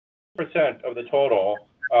20% of the total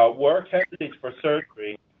were candidates for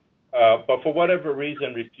surgery, but for whatever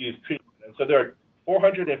reason refused treatment. And so there are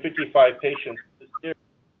 455 patients this year.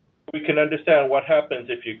 We can understand what happens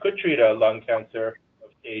if you could treat a lung cancer of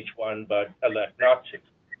stage 1 but elect not to.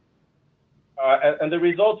 And the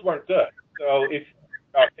results weren't good. So if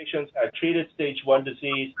patients had treated stage 1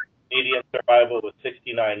 disease, median survival was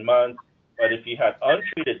 69 months, but if you had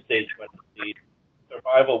untreated stage 1 disease,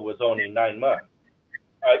 survival was only 9 months.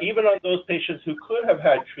 Even on those patients who could have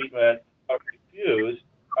had treatment but refused,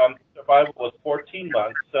 survival was 14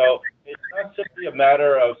 months. So it's not simply a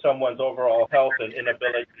matter of someone's overall health and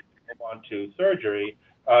inability to go on to surgery.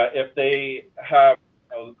 If they have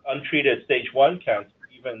untreated stage 1 cancer,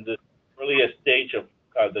 even the earliest stage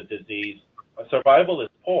of the disease, survival is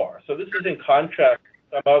poor. So this is in contrast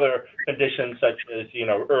to some other conditions such as,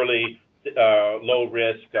 early low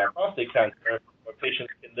risk prostate cancer, where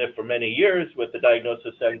patients can live for many years with the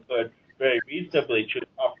diagnosis and could very reasonably choose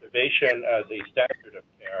observation as a standard of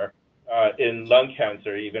care. In lung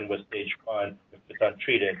cancer, even with stage 1, if it's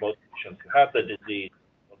untreated, most patients who have the disease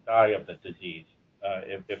will die of the disease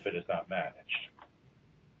if it is not managed.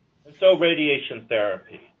 And so radiation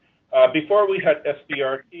therapy. Before we had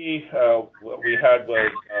SBRT, what we had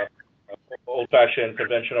was old-fashioned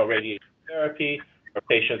conventional radiation therapy, where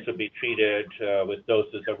patients would be treated with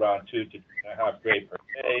doses around 2 to 2.5 gray per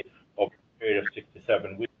day over a period of 6 to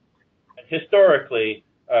 7 weeks. And historically,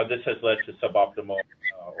 this has led to suboptimal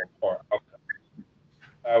or poor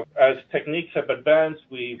outcomes. As techniques have advanced,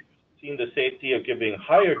 we've seen the safety of giving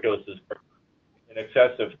higher doses in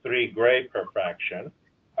excess of 3 gray per fraction.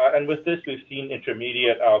 And with this, we've seen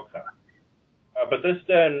intermediate outcomes. But this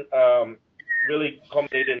then really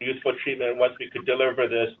culminated in useful treatment once we could deliver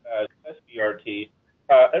this as SBRT.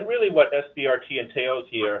 And really what SBRT entails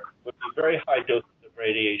here would be very high doses of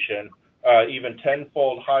radiation, even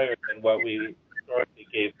 10-fold higher than what we historically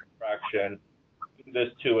gave per fraction, giving this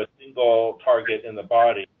to a single target in the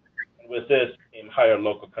body. And with this came higher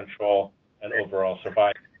local control and overall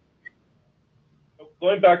survival.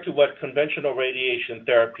 Going back to what conventional radiation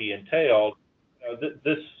therapy entailed,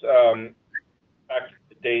 this back in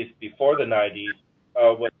the days before the 90s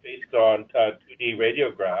was based on 2D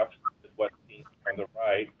radiographs, is what's seen on the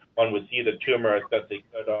right. One would see the tumor as best they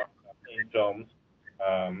could on plain films,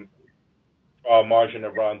 draw a margin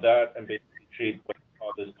around that, and basically treat what's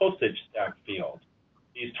called this postage stamp field.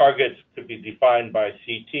 These targets could be defined by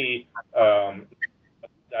CT.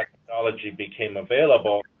 That technology became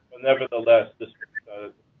available, but nevertheless, this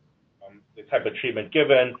was the type of treatment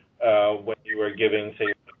given when you were giving, say,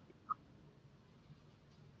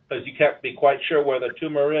 because you can't be quite sure where the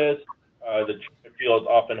tumor is. The treatment field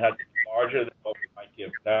often had to be larger than what we might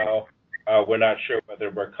give now. We're not sure whether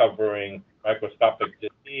we're covering microscopic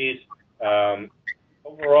disease.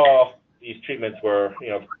 Overall, these treatments were,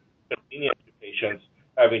 convenient to patients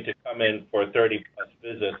having to come in for 30-plus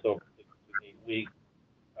visits over 6 to 8 weeks,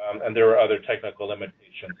 and there were other technical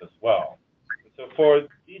limitations as well. So for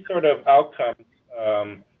these sort of outcomes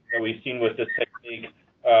that we've seen with this technique,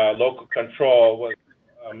 local control was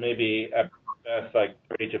maybe at best like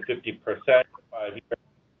 30 to 50% in 5 years,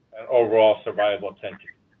 and overall survival 10 to 50%.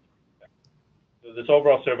 So this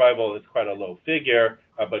overall survival is quite a low figure,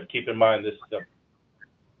 but keep in mind this is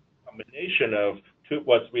a combination of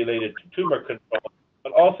what's related to tumor control,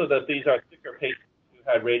 but also that these are sicker patients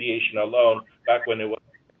who had radiation alone back when it was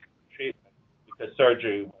treatment, because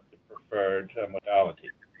surgery was the preferred modality.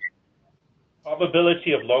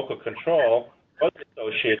 Probability of local control was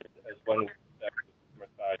associated as one would expect with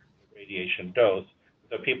the radiation dose.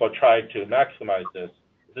 So people tried to maximize this.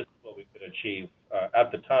 This is what we could achieve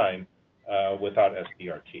at the time without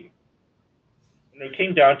SBRT. And it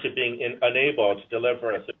came down to being unable to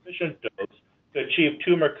deliver a sufficient dose to achieve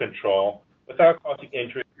tumor control without causing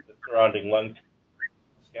injury to the surrounding lung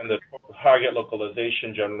tissue. And the target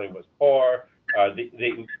localization generally was poor. They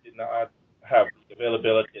did not have the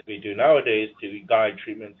availability that we do nowadays to guide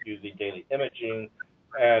treatments using daily imaging.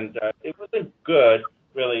 And it wasn't good,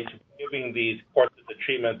 really, to giving these courses of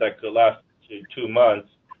treatment that could last to 2 months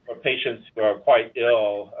for patients who are quite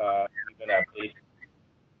ill, even at least.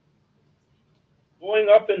 Going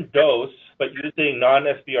up in dose, but using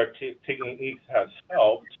non-SBRT techniques has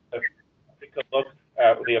helped. Take a look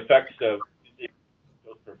at the effects of using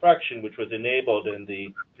dose per fraction, which was enabled in the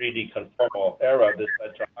 3D conformal era. This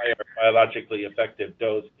led to higher biologically effective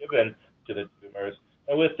dose given to the tumors.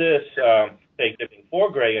 And with this, say, giving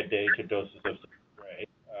 4 gray a day to doses of 6 gray,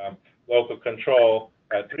 local control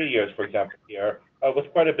at 3 years, for example, here, was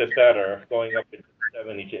quite a bit better, going up into the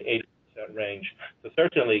 70 to 80% range. So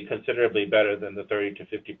certainly considerably better than the 30 to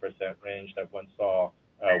 50% range that one saw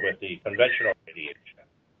with the conventional radiation.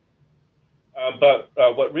 But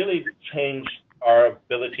what really changed our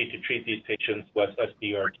ability to treat these patients was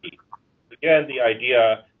SBRT. Again, the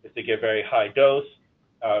idea is to give very high dose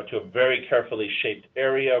to a very carefully shaped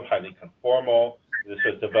area, highly conformal. This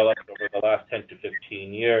was developed over the last 10 to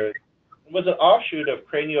 15 years. It was an offshoot of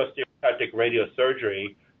craniostereotactic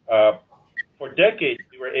radiosurgery. For decades,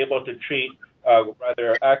 we were able to treat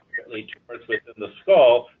rather accurately tumors within the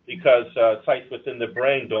skull because sites within the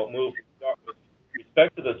brain don't move with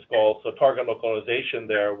respect to the skull, so target localization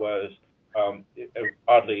there was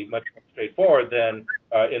oddly much more straightforward than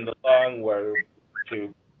in the lung, where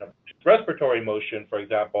to respiratory motion, for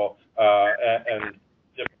example, and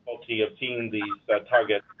difficulty of seeing these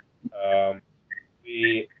targets,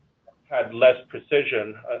 we had less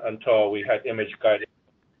precision until we had image-guided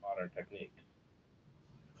modern techniques.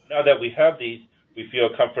 Now that we have these, we feel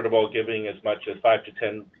comfortable giving as much as 5 to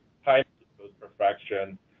 10 times the dose per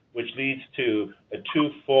fraction, which leads to a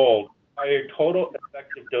twofold higher total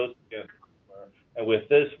effective dose against the tumor. And with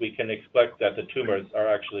this, we can expect that the tumors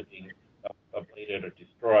are actually being ablated or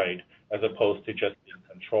destroyed, as opposed to just being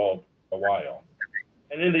controlled for a while.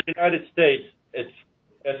 And in the United States, it's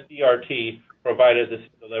SBRT, provided this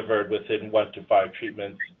is delivered within 1 to 5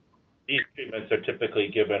 treatments. These treatments are typically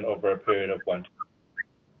given over a period of 1 to 2.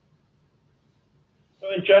 So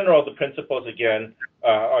in general, the principles, again,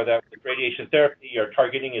 are that with radiation therapy, your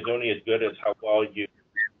targeting is only as good as how well you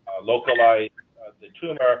localize the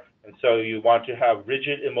tumor. And so you want to have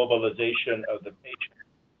rigid immobilization of the patient.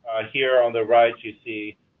 Here on the right, you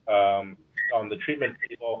see on the treatment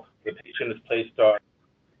table, the patient is placed on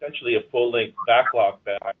essentially a full-length backlock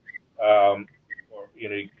bag, or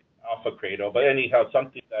alpha cradle, but anyhow,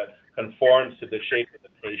 something that conforms to the shape of the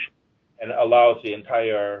patient and allows the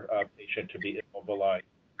entire patient to be immobilized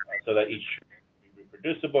so that each will be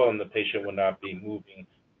reproducible and the patient will not be moving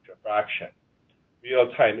to a fraction.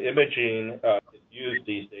 Real-time imaging is used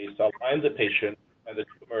these days to align the patient and the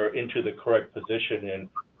tumor into the correct position in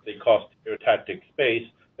what they call stereotactic space.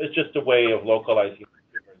 It's just a way of localizing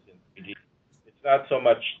the tumors in 3D. It's not so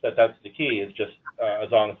much that that's the key, it's just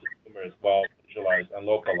as long as the tumor is well visualized and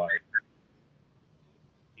localized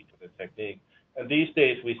to the technique. And these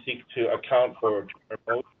days, we seek to account for tumor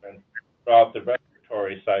motion throughout the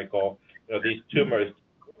respiratory cycle. These tumors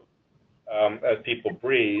as people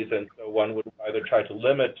breathe, and so one would either try to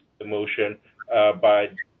limit the motion by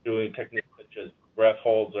doing techniques such as breath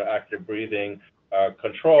holds or active breathing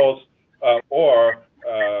controls, or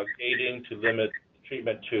gating to limit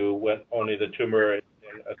treatment to when only the tumor is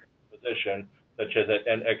in a position, such as at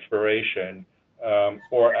end expiration,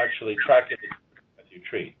 or actually tracking the tumor as you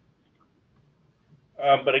treat.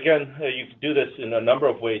 But again, you can do this in a number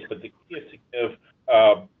of ways, but the key is to give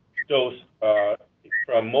dose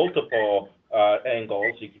from multiple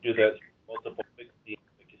angles. You can do that with multiple fixed beams,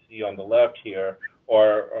 like you see on the left here,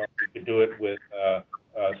 or you could do it with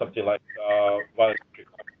something like volumetric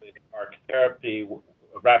oscillating arc therapy,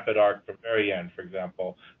 rapid arc from Varian, for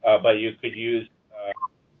example. But you could use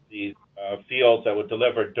these fields that would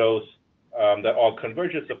deliver dose that all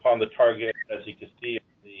converges upon the target. As you can see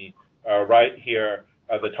on the right here,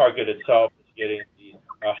 the target itself is getting the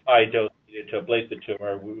high dose needed to ablate the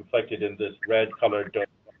tumor, reflected in this red-colored dose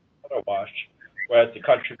color wash, whereas the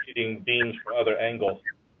contributing beams from other angles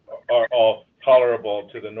are all tolerable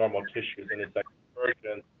to the normal tissues, and it's that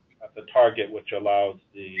convergence at the target which allows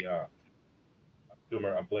the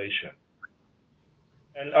tumor ablation.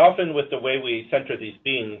 And often with the way we center these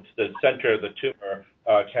beams, the center of the tumor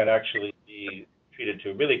can actually be treated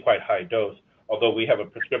to a really quite high dose, although we have a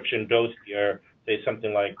prescription dose here, say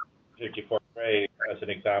something like 54 gray as an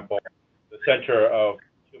example. The center of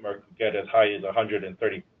the tumor could get as high as 130%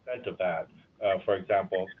 of that, for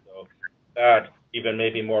example. So that even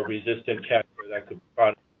maybe more resistant cancer that could be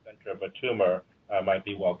found in the center of a tumor might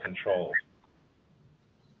be well controlled.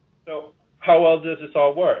 So how well does this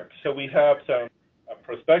all work? So we have some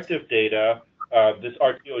prospective data. This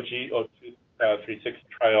RTOG 0236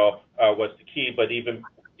 trial was the key, but even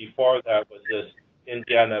before that was this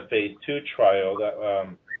Indiana phase 2 trial that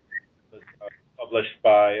was published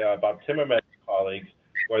by Bob Timmerman's colleagues,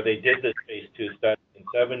 where they did this phase 2 study in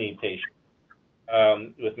 70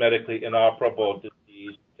 patients with medically inoperable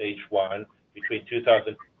disease, stage 1, between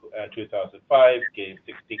 2002 and 2005, gave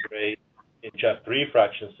 60 gray in just 3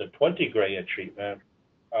 fractions to 20 gray at treatment,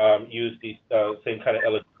 used the same kind of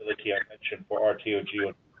eligibility I mentioned for RTOG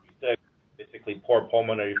 0236, basically poor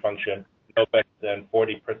pulmonary function, no better than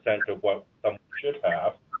 40% of what someone should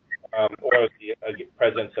have, or the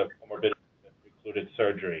presence of comorbidities that precluded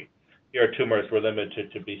surgery. Here, tumors were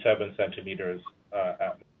limited to be 7 centimeters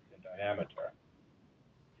in diameter.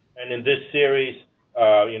 And in this series,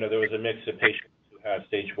 there was a mix of patients who had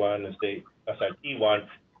stage 1 and SIT1,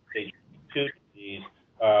 stage 2 disease.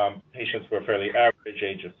 Patients were fairly average,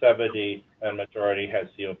 age of 70, and majority had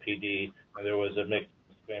COPD, and there was a mix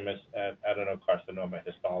of squamous and adenocarcinoma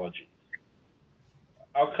histology.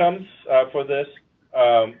 Outcomes for this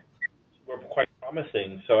were quite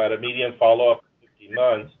promising. So at a median follow-up of 50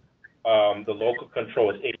 months, the local control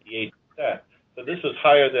was 88%. So this was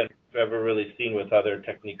higher than we've ever really seen with other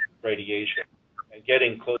techniques of radiation, and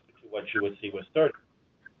getting closer to what you would see with surgery.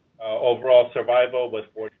 Overall survival was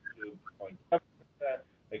 42.7%,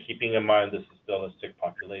 and keeping in mind this is still a sick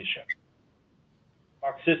population.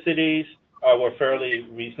 Toxicities were fairly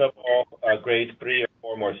reasonable. Grade 3 or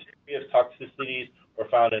 4 more serious toxicities were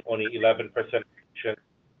found in only 11% of patients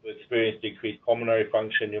who experienced decreased pulmonary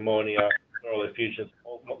function, pneumonia, pleural effusions,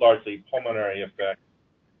 largely pulmonary effects,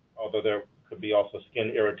 although there could be also skin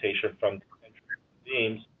irritation from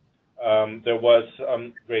edema. There was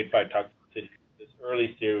grade 5 toxicity. This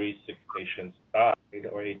early series, 6 patients died,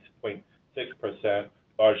 or 8.6%,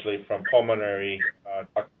 largely from pulmonary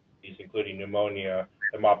toxicities, including pneumonia,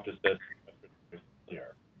 hemoptysis, and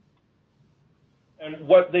failure. And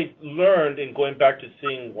what they learned in going back to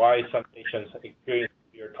seeing why some patients experienced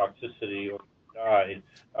severe toxicity or died,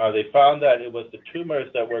 they found that it was the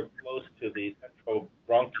tumors that were close to the central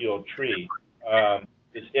bronchial tree,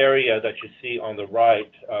 this area that you see on the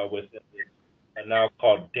right within this now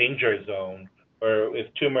called danger zone, where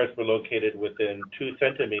if tumors were located within 2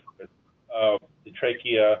 centimeters of the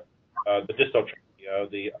trachea, the distal trachea,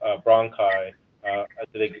 the bronchi, as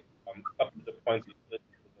they up to the point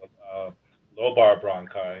of lobar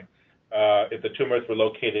bronchi, if the tumors were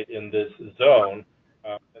located in this zone,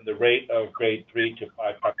 then the rate of grade 3 to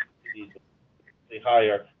 5 toxicities was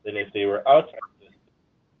higher than if they were outside this.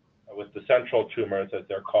 With the central tumors, as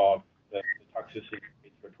they're called, the toxicity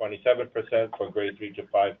rates were 27% for grade 3 to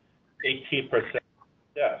 5, 18%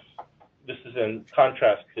 death. This is in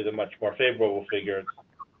contrast to the much more favorable figures.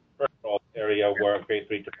 Peripheral area where grade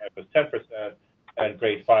 3 to 5 was 10% and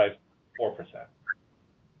grade 5, 4%.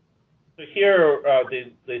 So here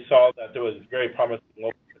they saw that there was very promising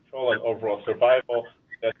local control and overall survival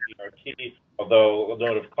with SBRT, although a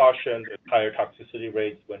note of caution, there's higher toxicity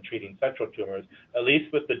rates when treating central tumors, at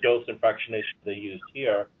least with the dose and fractionation they used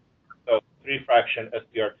here. So 3-fraction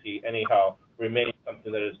SBRT anyhow remains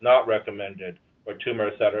something that is not recommended for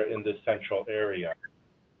tumors that are in this central area.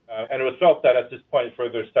 And it was felt that at this point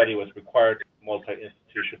further study was required in a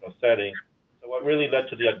multi-institutional setting. So what really led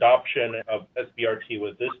to the adoption of SBRT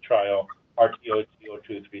was this trial,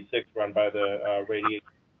 RTO-0236, run by the radiation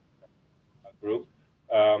group.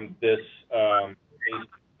 This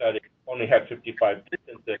study only had 55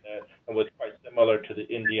 patients in it and was quite similar to the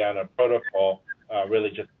Indiana protocol. Really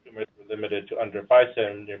just tumors were limited to under 5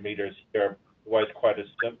 centimeters here. It was quite a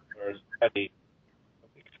similar study,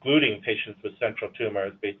 excluding patients with central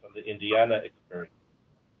tumors based on the Indiana experience.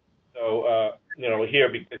 So, here,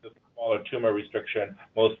 because of the smaller tumor restriction,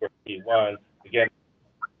 most were P1. Again,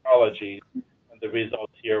 oncology, and the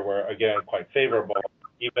results here were, again, quite favorable.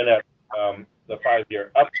 Even at the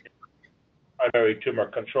 5-year update, primary tumor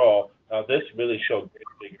control, now this really showed great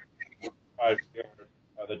figures. 5 years,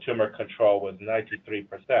 the tumor control was 93%,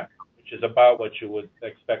 which is about what you would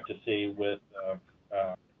expect to see with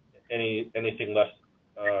anything less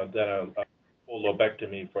than a full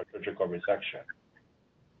lobectomy for surgical resection.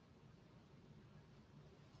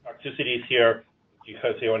 Toxicities here,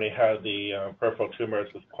 because they only had the peripheral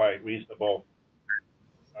tumors, was quite reasonable.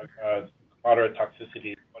 Moderate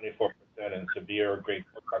toxicity, 24%, and severe grade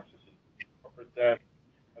 4 toxicity, 4%.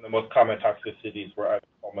 And the most common toxicities were either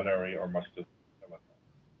pulmonary or musculoskeletal.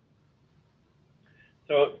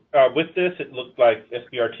 So with this, it looked like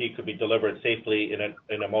SBRT could be delivered safely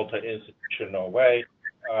in a multi-institutional way,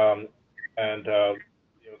 and the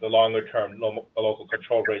longer-term local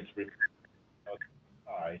control rates were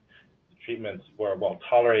high. The treatments were well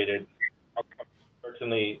tolerated. Outcomes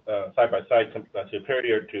certainly side by side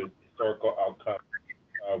superior to historical outcomes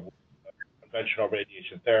with conventional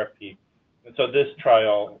radiation therapy. And so this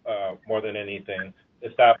trial, more than anything,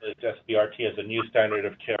 established SBRT as a new standard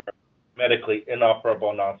of care, medically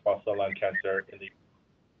inoperable non-small cell lung cancer in the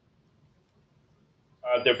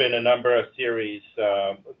there have been a number of series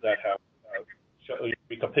that have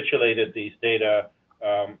recapitulated these data.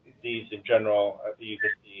 These, in general, you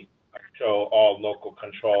can see show all local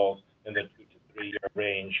controls in the 2 to 3 year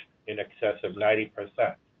range in excess of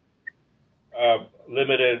 90%.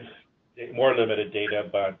 More limited data,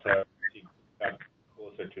 but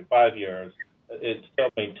closer to 5 years, it still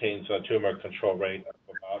maintains a tumor control rate of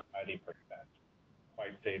about 90%,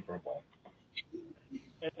 quite favorable.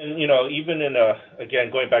 And even in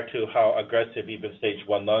again, going back to how aggressive even stage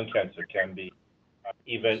 1 lung cancer can be,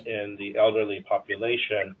 even in the elderly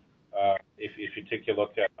population, if you take a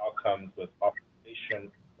look at outcomes with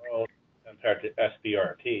population growth compared to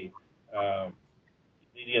SBRT,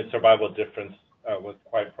 median survival difference was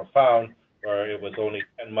quite profound, where it was only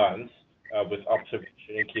 10 months with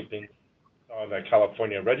observation in keeping on the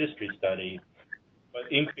California registry study,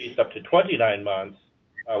 but increased up to 29 months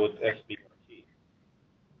with SBRT.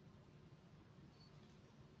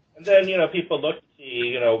 And then, people look to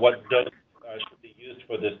see, what dose should be used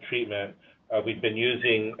for this treatment. We've been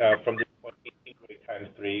using from this point 18 grade times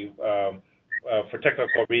 3 for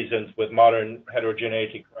technical reasons with modern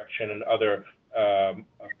heterogeneity correction and other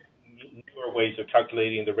newer ways of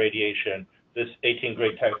calculating the radiation. This 18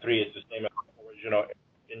 grade times 3 is the same as the original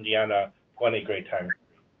Indiana 20 grade times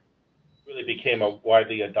 3. Really became a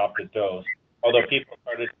widely adopted dose, although people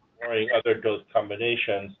started exploring other dose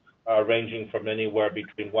combinations ranging from anywhere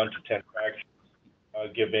between 1 to 10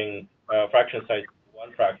 fractions, giving fraction size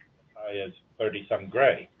 1 fraction as high as 30-some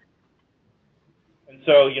gray. And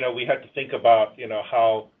so, we had to think about,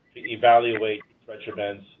 how to evaluate these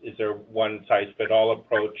regimens. Is there one-size-fit-all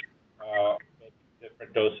approach?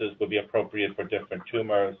 Different doses would be appropriate for different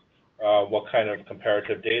tumors. What kind of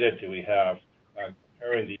comparative data do we have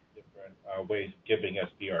comparing these different ways of giving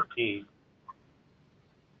SBRT?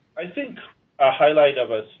 I think a highlight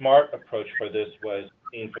of a smart approach for this was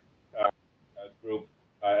seen from a group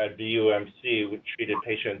at VUMC, which treated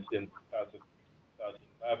patients in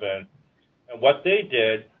 2011. And what they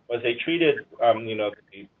did was they treated,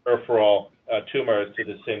 the peripheral tumors to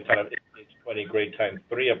the same kind of 20 grade times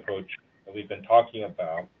 3 approach that we've been talking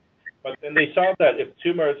about. But then they saw that if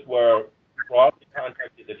tumors were broadly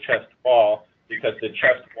contacting the chest wall, because the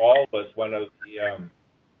chest wall was one of the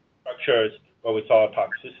structures where we saw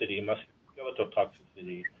toxicity, musculoskeletal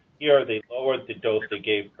toxicity, here they lowered the dose they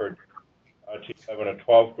gave per to 11 or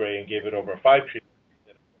 12 gray and gave it over 5 treatments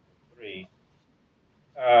instead of 3.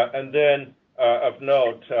 And then, of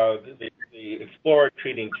note, the explored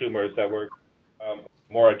treating tumors that were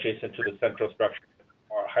more adjacent to the central structure,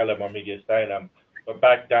 or hilum or mediastinum, but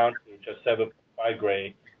back down to just 7.5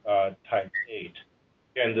 gray times 8.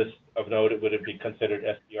 Again, this, of note, it would be considered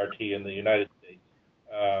SBRT in the United States,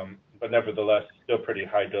 but nevertheless, still pretty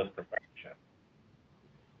high dose per fraction.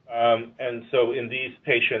 And so in these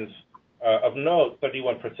patients, of note,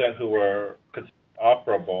 31% who were considered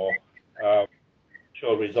operable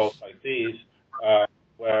show results like these,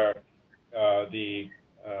 where the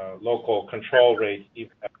local control rates,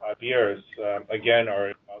 even at 5 years, again, are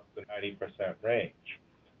about the 90% range.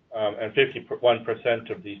 And 51%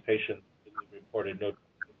 of these patients reported no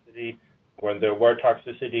toxicity. When there were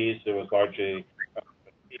toxicities, there was largely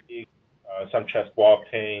fatigue, some chest wall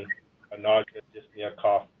pain, nausea, dyspnea,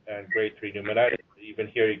 cough, and grade 3 pneumonitis. Even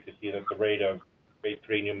here, you can see that the rate of grade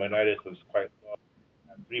 3 pneumonitis was quite low,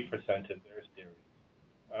 at 3% in their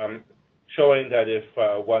series, showing that if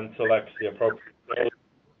one selects the appropriate dose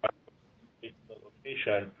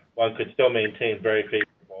location, one could still maintain very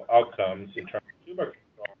favorable outcomes in terms of tumor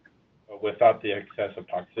control, but without the excess of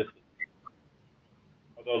toxicity.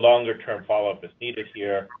 Although longer-term follow-up is needed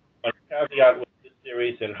here, one caveat with this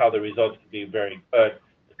series and how the results could be very good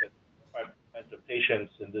is that 5% of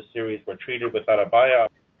patients in this series were treated without a biopsy.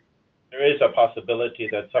 There is a possibility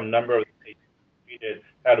that some number of patients treated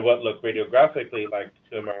had what looked radiographically like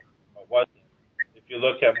the tumor wasn't. If you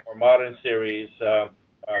look at more modern series that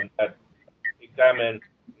examine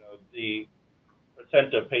the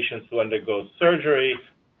percent of patients who undergo surgery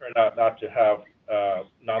turn out not to have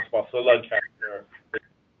non-small cell lung cancer,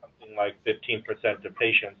 something like 15% of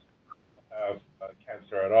patients have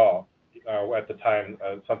cancer at all. At the time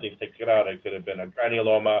something's taken out, it could have been a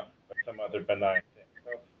granuloma or some other benign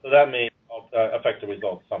thing. So that may affect the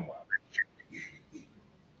results somewhat.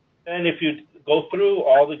 And if you go through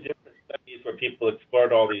all the different studies where people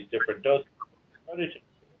explored all these different doses,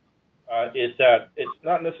 is that it's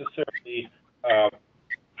not necessarily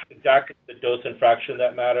exactly the dose and fraction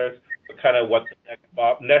that matters, but kind of what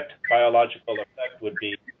the net biological effect would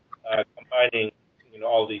be, combining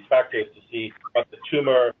all these factors to see what the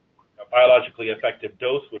tumor biologically effective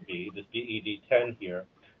dose would be, this BED10 here.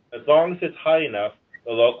 As long as it's high enough,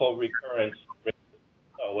 the local recurrence rate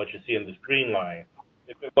is what you see in this green line.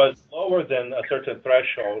 If it was lower than a certain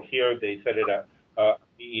threshold, here they set it at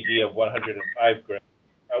BED of 105 grams,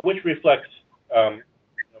 which reflects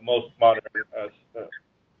most modern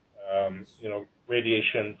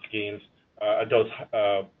radiation schemes. A dose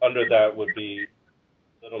under that would be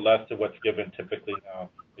a little less than what's given typically now,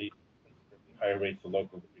 higher rates of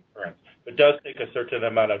local recurrence. It does take a certain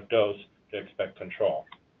amount of dose to expect control.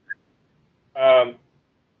 How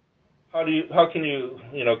can you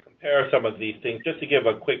compare some of these things? Just to give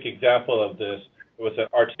a quick example of this, there was an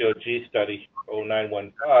RTOG study,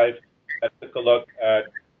 0915, that took a look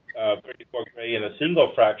at 34 gray in a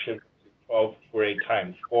single fraction, 12 gray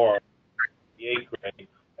times 4, 8 gray,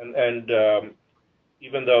 and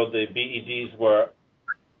even though the BEDs were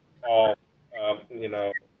all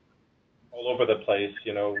all over the place,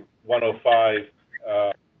 105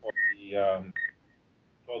 for the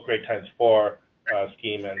 12 gray times 4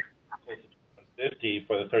 scheme and close to 150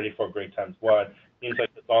 for the 34 gray times 1. Seems like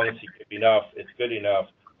as long as you give enough, it's good enough.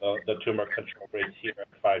 The tumor control rates here at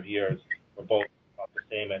 5 years were both about the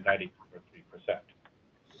same at 92 or 3%.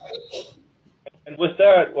 And with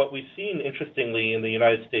that, what we've seen, interestingly, in the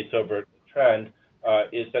United States over the trend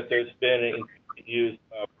is that there's been an increased use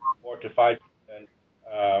of 4 to 5%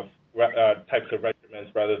 types of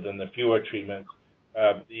regimens rather than the fewer treatments.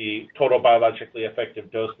 The total biologically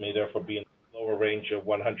effective dose may therefore be in the lower range of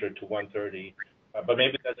 100 to 130. But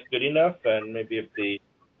maybe that's good enough, and maybe if the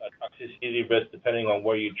toxicity risk, depending on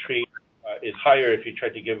where you treat, is higher if you try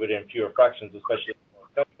to give it in fewer fractions, especially for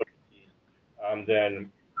central disease,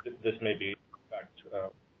 then this may be, in fact,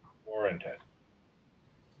 warranted.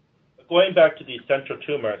 But going back to these central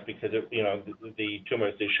tumors, because the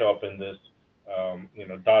tumors, they show up in this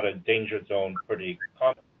dotted danger zone pretty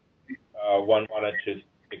commonly. One wanted to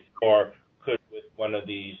explore, could with one of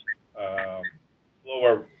these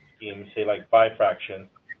lower schemes, say like 5 fractions,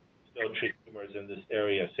 still treat tumors in this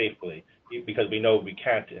area safely, because we know we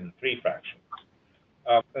can't in 3 fractions.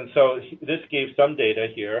 And so this gave some data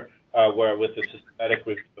here, where with a systematic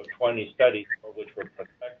review of 20 studies, for which were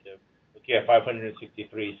prospective, looking at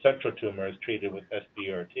 563 central tumors treated with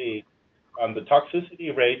SBRT, the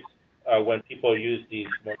toxicity rates when people use these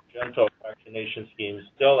more gentle fractionation schemes,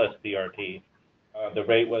 still SBRT, the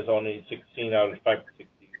rate was only 16 out of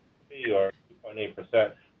 563, or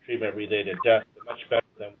 2.8% treatment-related death, much better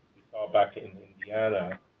than what we saw back in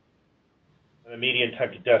Indiana. And the median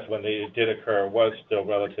time to death when they did occur was still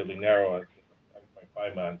relatively narrow at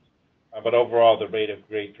 7.5 months. But overall, the rate of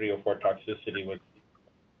grade 3 or 4 toxicity was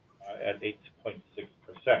at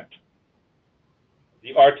 8.6%.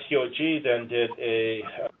 The RTOG then did a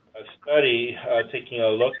study taking a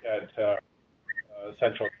look at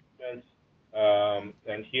central treatments,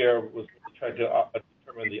 and here was trying to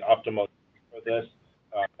determine the optimal for this.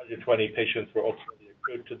 120 patients were ultimately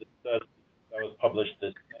accrued to the study. That was published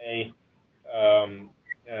this May,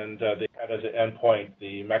 and they had as an endpoint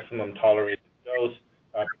the maximum tolerated dose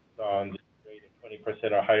based on the grade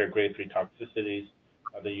of 20% or higher grade 3 toxicities.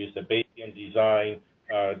 They used a Bayesian design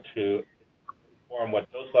to inform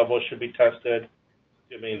what dose levels should be tested,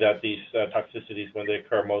 assuming that these toxicities, when they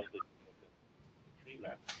occur, mostly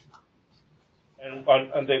treatment. And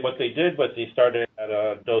what they did was they started at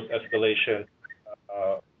a dose escalation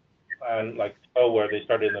plan like so, where they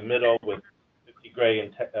started in the middle with 50 gray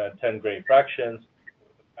and 10 gray fractions,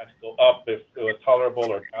 with the plan to go up if it was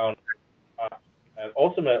tolerable or down. And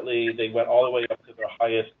ultimately, they went all the way up to their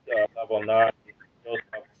highest level 9 dose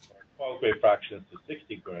level, 12 gray fractions to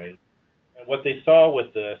 60 gray. And what they saw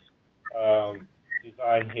with this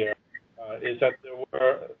design here is that there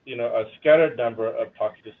were, a scattered number of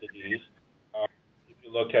toxicities. If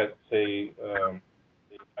you look at, say, the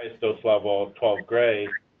highest dose level, 12 gray,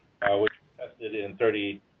 which was tested in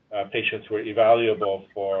 30 patients who were evaluable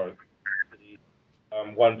for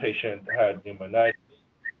toxicity. One patient had pneumonitis.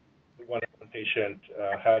 One patient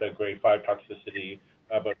had a grade 5 toxicity,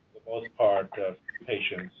 but for the most part,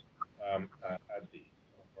 patients had these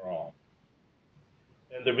overall.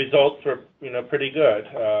 And the results were, pretty good.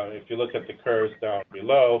 If you look at the curves down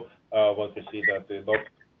below, one can see that the local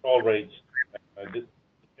control rates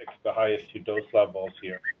depicts the highest 2 dose levels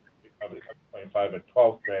here, 7.5 and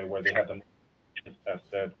 12 gray, where they had the most patients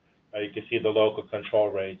tested. You can see the local control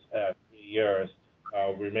rates at 3 years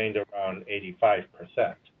remained around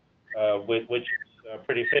 85%, which is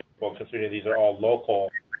pretty favorable considering these are all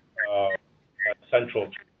local central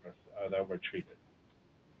tumors that were treated.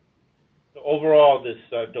 So overall, this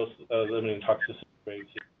dose-limiting toxicity rate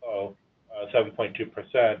is low,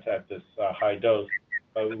 7.2% at this high dose.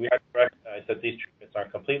 But we have to recognize that these treatments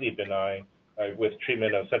aren't completely benign. With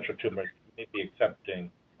treatment of central tumors, you may be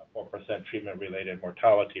accepting a 4% treatment-related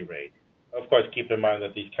mortality rate. Of course, keep in mind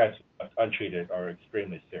that these cancers left untreated are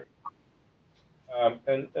extremely serious.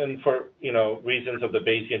 And for reasons of the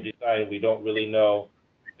Bayesian design, we don't really know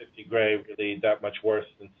 50 gray really that much worse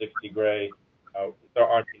than 60 gray. There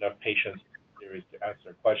aren't enough patients in the series to answer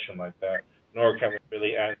a question like that, nor can we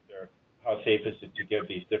really answer how safe is it to give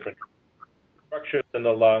these different structures in the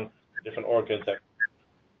lung, different organs that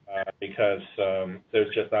because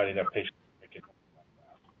there's just not enough patients to make it.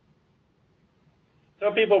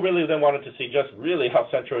 Some people really then wanted to see just really how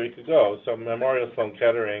central you could go. So Memorial Sloan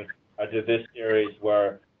Kettering did this series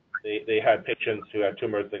where they had patients who had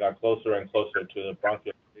tumors that got closer and closer to the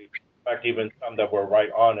bronchial tree. In fact, even some that were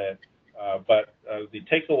right on it. But the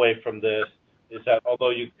takeaway from this is that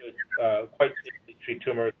although you could quite safely treat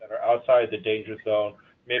tumors that are outside the danger zone,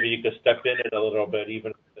 maybe you could step in it a little bit,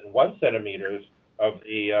 even within 1 centimeters of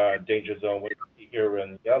the danger zone, which you see here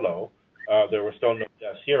in yellow. There were still no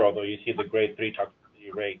deaths here, although you see the grade 3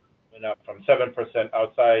 toxicity rate went up from 7%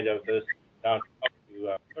 outside of this down up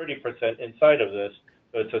to 30% inside of this.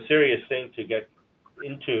 So it's a serious thing to get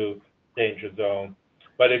into danger zone.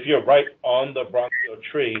 But if you're right on the bronchial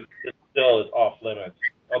tree, this still is off limits.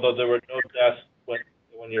 Although there were no deaths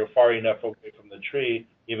when you're far enough away from the tree,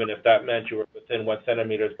 even if that meant you were within 1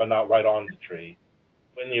 centimeters but not right on the tree.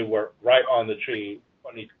 When you were right on the tree,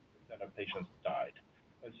 22% of patients died.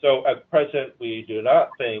 And so at present, we do not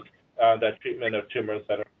think that treatment of tumors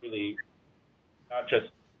that are really not just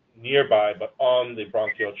nearby but on the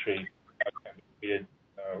bronchial tree can be treated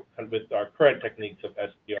with our current techniques of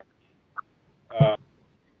SBRT.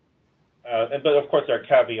 But of course, there are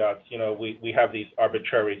caveats. You know, we have these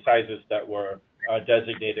arbitrary sizes that were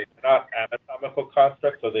designated. They're not anatomical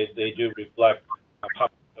constructs, so they do reflect how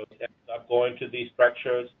those ends up going to these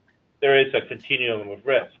structures. There is a continuum of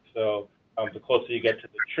risk. So the closer you get to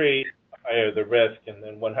the tree, the higher the risk, and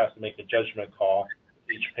then one has to make a judgment call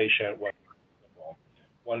with each patient.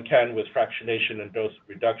 One can, with fractionation and dose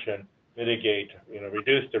reduction, mitigate,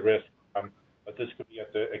 reduce the risk, but this could be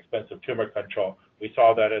at the expense of tumor control. We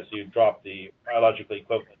saw that as you drop the biologically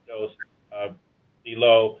equivalent dose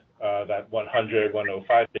below that 100,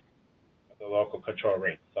 105, the local control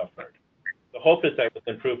rate suffered. The hope is that with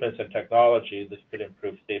improvements in technology, this could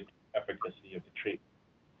improve safety and efficacy of the treatment.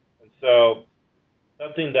 And so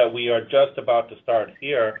something that we are just about to start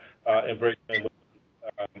here in Brigham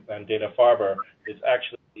and Dana-Farber is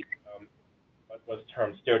actually what's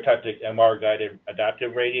termed stereotactic MR-guided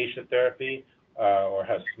adaptive radiation therapy, or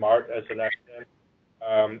has SMART as an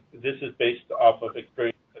acronym. This is based off of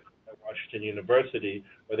experience at Washington University,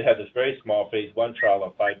 where they had this very small phase 1 trial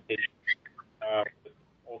of 5 patients with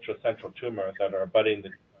ultracentral tumors that are abutting the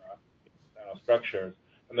structures.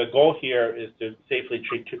 And the goal here is to safely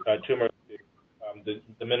treat tumors to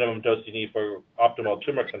the minimum dose you need for optimal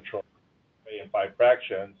tumor control in 5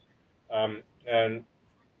 fractions. And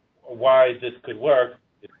why this could work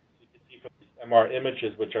is you can see from these MR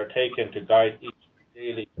images which are taken to guide each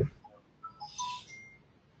daily design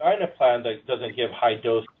a plan that doesn't give high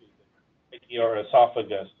dose to the trachea or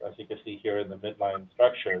esophagus, as you can see here in the midline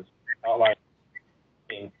structures outlined.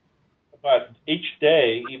 But each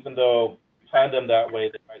day, even though you plan them that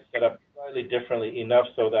way, they might set up slightly differently enough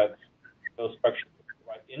so that those structures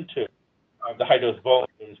go right into the high dose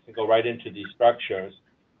volumes can go right into these structures.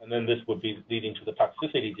 And then this would be leading to the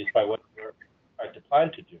toxicity despite what we're trying to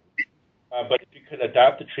plan to do. But if you could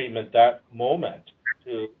adapt the treatment that moment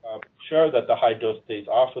to ensure that the high dose stays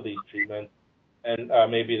off of these treatments, and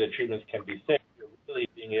maybe the treatments can be safe, you're really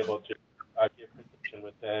being able to give precision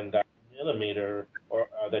within that millimeter or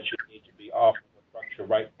that you need to be off the structure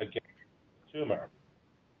right against the tumor.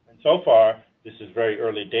 And so far, this is very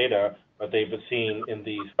early data, but they've seen in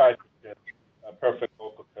these 5 patients perfect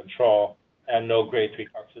local control and no grade 3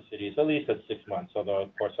 toxicities, at least at 6 months, although,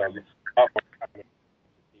 of course, a lot more time to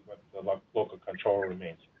see what the local control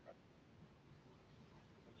remains.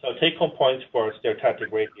 So take-home points for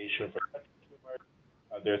stereotactic radiation for tumors.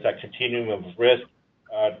 There's that continuum of risk.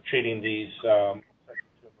 Treating these tumors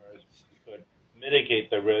could mitigate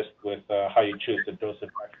the risk with how you choose the dose of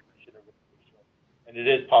fractionation or radiation. And it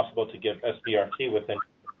is possible to give SBRT within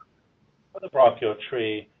the bronchial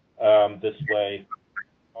tree this way.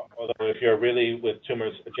 Although if you're really with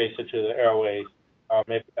tumors adjacent to the airways,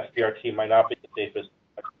 maybe SBRT might not be the safest,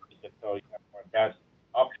 so you have more advanced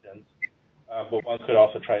options. But one could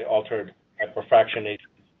also try altered hyperfractionation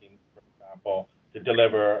schemes, for example, to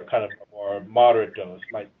deliver kind of a more moderate dose.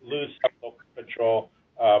 Might lose some local control,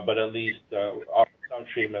 but at least offer some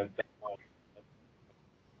treatment that won't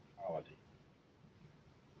quality.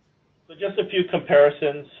 So just a few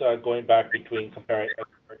comparisons going back between comparing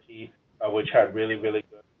SBRT, which had really, really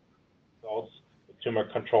good results with tumor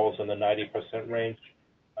controls in the 90% range.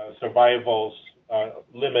 Survival's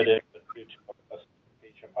limited due to the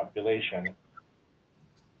patient population.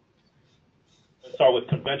 Let's start with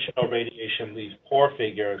conventional radiation, these poor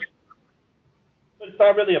figures. But it's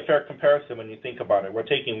not really a fair comparison when you think about it. We're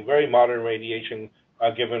taking very modern radiation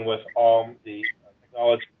given with all the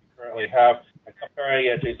technology we currently have and comparing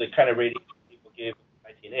it to the kind of radiation people gave in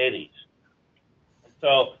 1980s. And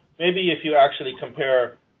so maybe if you actually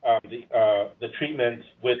compare the treatments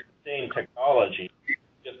with the same technology,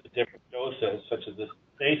 just the different doses, such as this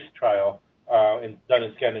SACE trial done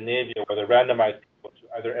in Scandinavia, where they randomized people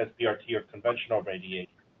to either SBRT or conventional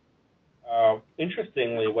radiation.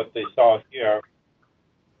 Interestingly, what they saw here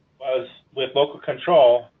was with local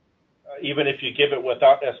control, even if you give it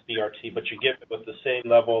without SBRT, but you give it with the same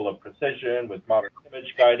level of precision, with modern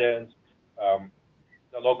image guidance,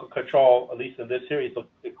 the local control, at least in this series, looks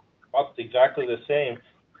almost exactly the same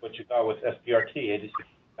what you got with SBRT,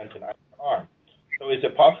 86% in either arm. So is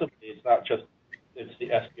it possibly it's not just it's the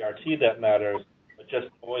SBRT that matters, but just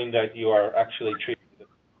knowing that you are actually treating the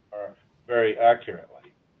tumor very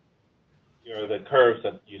accurately? Here are the curves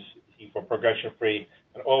that you see for progression-free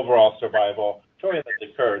and overall survival, showing that the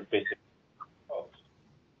curve is basically close.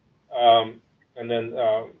 And then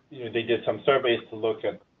they did some surveys to look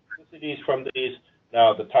at toxicities from these.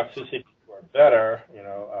 Now the toxicities were better,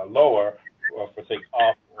 lower for say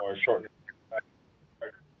cough or shortness of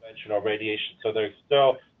conventional radiation. So there's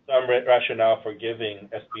still some rationale for giving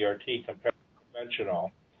SBRT compared to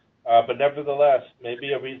conventional, but nevertheless,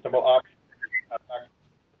 maybe a reasonable option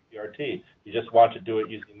is SBRT. You just want to do it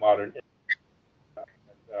using modern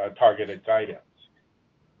targeted guidance.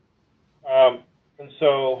 And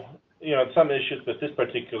so, some issues with this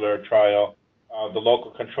particular trial, the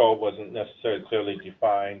local control wasn't necessarily clearly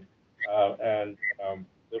defined, and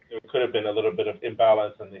there could have been a little bit of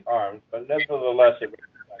imbalance in the arms, but nevertheless, it was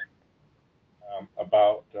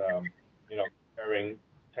about comparing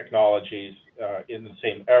technologies in the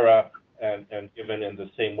same era and given in the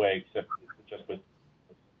same way, except just with.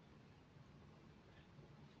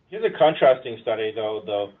 Here's a contrasting study, though,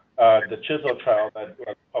 the Chisel trial that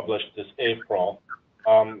was published this April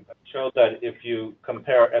showed that if you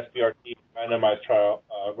compare SBRT randomized trial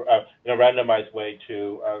in a randomized way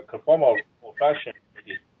to conformal old-fashioned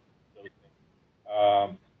dosing,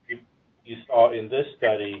 you saw in this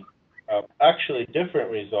study actually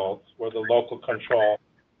different results, where the local control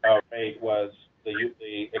rate was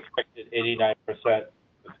the expected 89%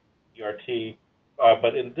 with SBRT,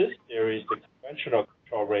 but in this series, the conventional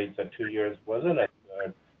control rates at 2 years wasn't as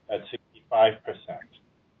good at 65%.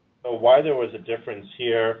 So why there was a difference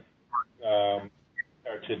here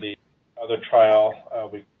compared to the other trial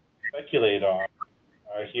we speculate on,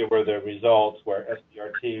 here were the results where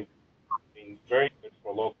SBRT being very good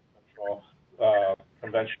for local control,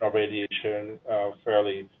 conventional radiation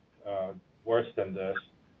fairly worse than this,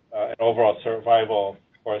 and overall survival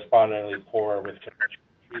correspondingly poor with conventional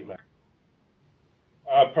treatment.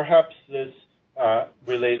 Perhaps this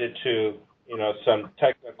related to some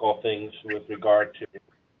technical things with regard to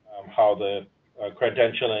how the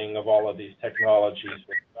credentialing of all of these technologies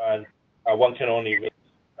was done. One can only really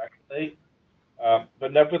speculate,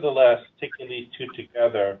 but nevertheless, taking these two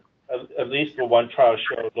together, at least the one trial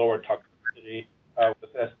showed lower toxicity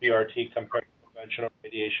with SBRT compared to conventional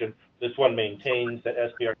radiation. This one maintains that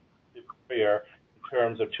SBRT is superior in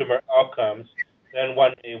terms of tumor outcomes. Then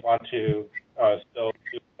one may want to still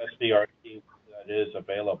do SBRT that is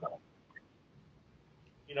available.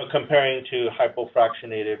 Comparing to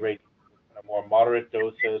hypofractionated radiation, more moderate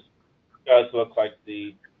doses, it does look like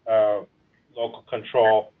the local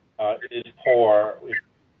control is poor with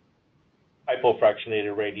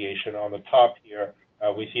hypofractionated radiation. On the top here,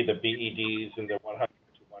 we see the BEDs in the 100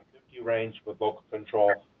 to 150 range with local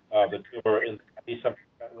control, the tumor in the 90%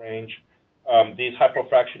 range. These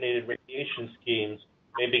hypofractionated radiation schemes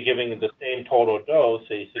may be giving the same total dose,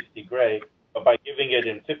 say 60 gray, but by giving it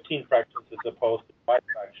in 15 fractions as opposed to 5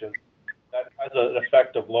 fractions, that has an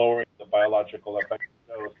effect of lowering the biological effective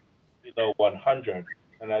dose below 100.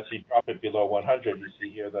 And as you drop it below 100, you see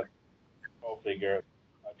here that the control figure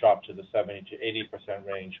dropped to the 70 to 80%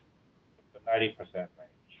 range, the 90% range.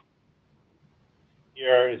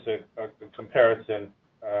 Here is a comparison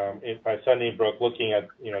by Sunnybrook looking at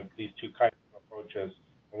these two kinds of approaches,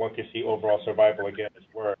 and one can see overall survival again is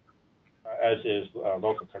worse, as is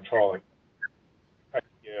local control.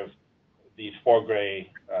 Give these 4 gray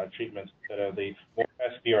treatments instead of the more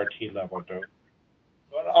SBRT level dose.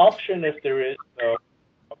 So an option if there is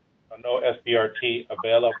no SBRT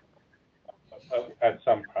available at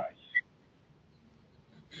some price.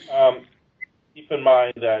 Keep in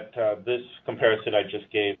mind that this comparison I just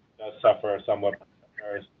gave does suffer somewhat from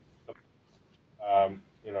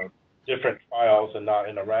different trials and not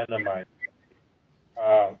in a randomized.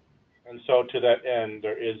 And so to that end,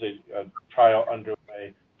 there is a trial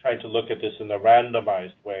underway trying to look at this in a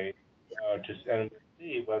randomized way and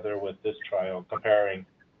see whether with this trial comparing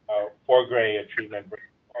 4 gray treatment versus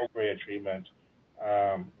 12 gray treatment,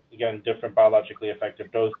 again, recommend different biologically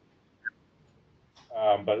effective doses,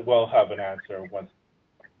 but we'll have an answer once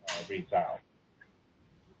it reads out.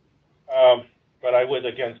 But I would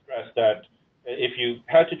again stress that if you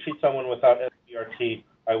had to treat someone without SBRT,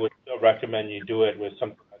 I would still recommend you do it with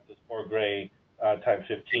something like this 4-gray times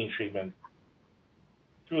 15 treatment,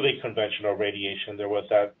 truly conventional radiation. There was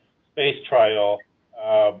that space trial,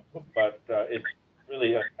 but it's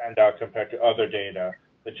really a standout compared to other data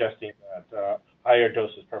suggesting that higher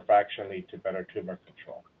doses per fraction lead to better tumor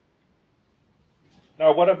control.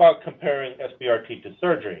 Now, what about comparing SBRT to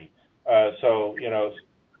surgery? So,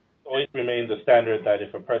 always remains the standard that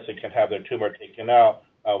if a person can have their tumor taken out,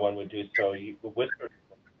 one would do so with surgery.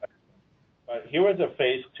 But here was a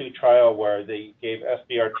phase 2 trial where they gave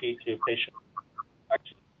SBRT to patients who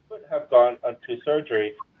actually could have gone to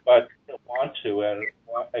surgery, but didn't want to and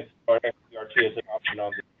explore SBRT as an option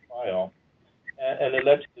on the trial. And it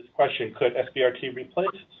led to this question, could SBRT replace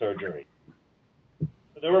surgery?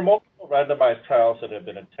 So there were multiple randomized trials that have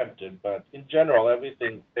been attempted, but in general,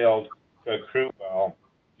 everything failed to accrue well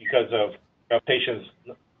because of patients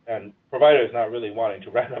and providers not really wanting to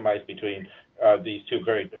randomize between these two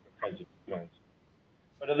very different kinds of treatments.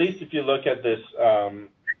 But at least if you look at this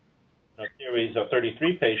series of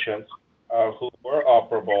 33 patients who were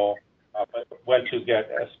operable but went to get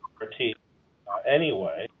SBRT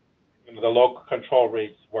anyway, the local control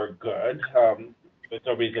rates were good. There's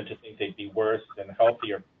no reason to think they'd be worse and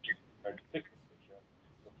healthier compared to 6 patients.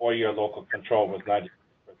 The 4-year local control was 96%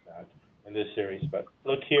 in this series. But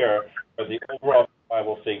look here, the overall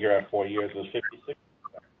survival figure at 4 years was 56%.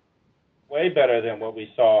 Way better than what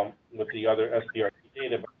we saw with the other SBRT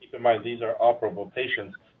data, but keep in mind these are operable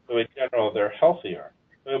patients, so in general they're healthier.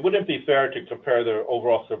 So it wouldn't be fair to compare their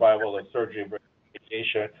overall survival of surgery versus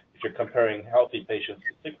radiation if you're comparing healthy patients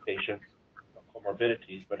to sick patients with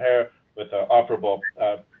comorbidities, but here with an operable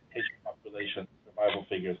patient population, survival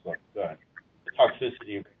figures look good. The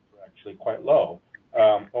toxicity rates were actually quite low,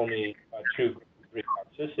 only 2 grade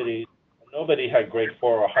 3 toxicities. Nobody had grade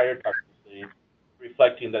 4 or higher toxicity,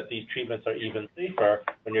 reflecting that these treatments are even safer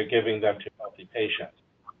when you're giving them to healthy patients.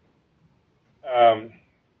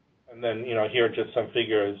 And then, here are just some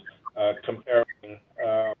figures comparing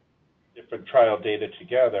different trial data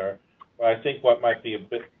together. But I think what might be a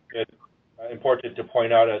bit important to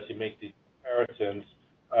point out as you make these comparisons,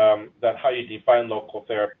 that how you define local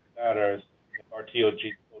therapy matters. RTOG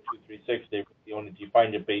 0236, they only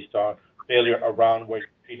defined it based on failure around where you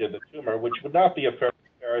treated the tumor, which would not be a fair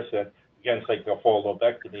comparison against like a full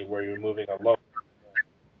lobectomy where you're removing a lobe,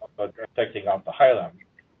 dissecting out the hilum.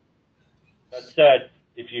 That said,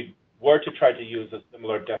 if you were to try to use a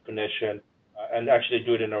similar definition and actually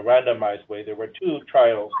do it in a randomized way, there were 2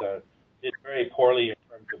 trials that did very poorly in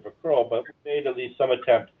terms of accrual, but we made at least some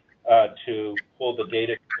attempt to pull the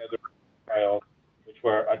data together in trials, which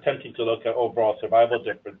were attempting to look at overall survival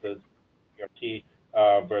differences, SBRT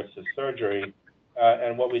versus surgery.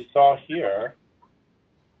 And what we saw here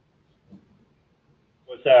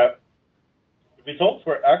was that the results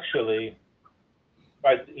were actually,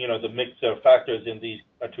 by the mix of factors in these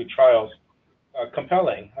 2 trials,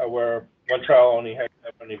 compelling, where one trial only had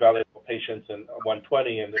 7 evaluable patients and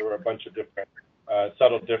 120, and there were a bunch of different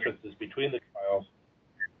subtle differences between the trials.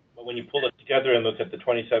 But when you pull it together and look at the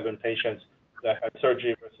 27 patients that had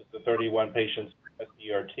surgery versus the 31 patients with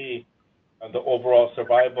SBRT, the overall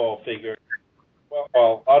survival figure,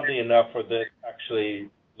 well, oddly enough, for this actually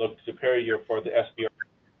looked superior for the SBRT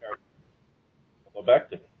compared to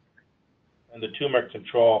lobectomy. And the tumor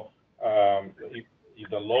control, the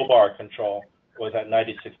lobar control, was at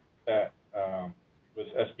 96% with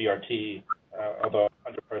SBRT, although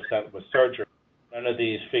 100% with surgery. None of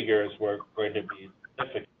these figures were going to be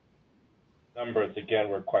significant. Numbers, again,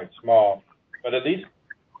 were quite small, but at least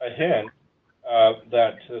a hint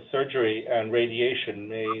that surgery and radiation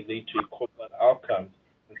may lead to equivalent outcomes,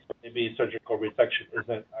 and so maybe surgical resection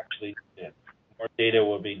isn't actually needed. More data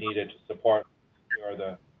will be needed to support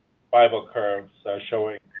the survival curves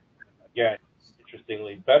showing, again,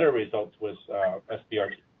 interestingly, better results with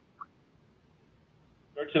SBRT.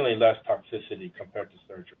 Certainly less toxicity compared to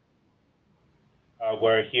surgery.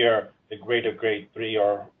 Where here, the grade 3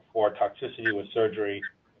 or 4 toxicity with surgery,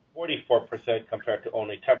 44% compared to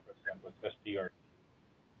only 10% with SBRT.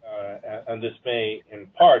 And this may, in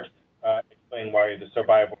part, explain why the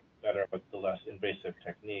survival is better with the less invasive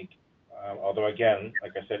technique. Although, again,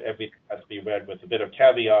 like I said, everything has to be read with a bit of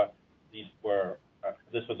caveat.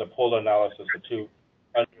 This was a poll analysis of 2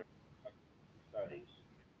 studies.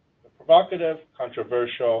 The provocative,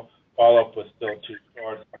 controversial follow-up was still too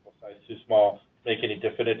short, sample size too small to make any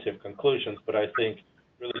definitive conclusions, but I think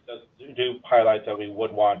really do highlight that we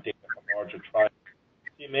would want data larger trial.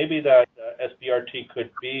 See, maybe that SBRT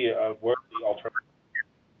could be a worthy alternative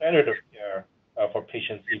standard of care for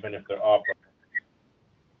patients, even if they're operable.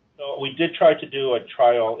 So we did try to do a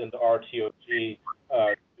trial in the RTOG to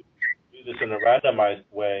do this in a randomized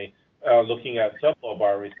way, looking at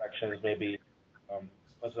sublobar resections, maybe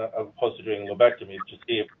as opposed to doing lobectomies, to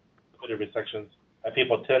see if the resections that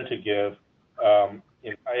people tend to give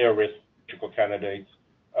in higher risk surgical candidates,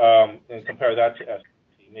 and compare that to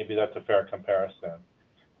SBRT. Maybe that's a fair comparison.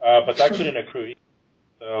 But that couldn't accrue.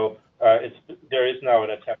 So there is now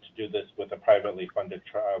an attempt to do this with a privately funded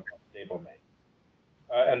trial called Stablemate.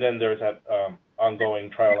 And then there's that ongoing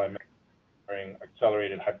trial I mentioned during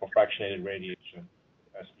accelerated hypofractionated radiation,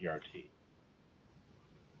 SBRT.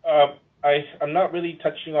 I'm not really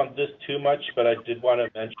touching on this too much, but I did want to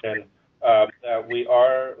mention that we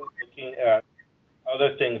are looking at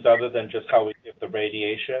other things other than just how we give the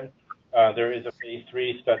radiation. There is a phase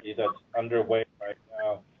 3 study that's underway right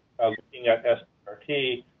now, looking at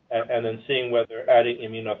SBRT and then seeing whether adding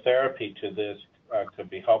immunotherapy to this could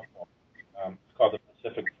be helpful. It's called the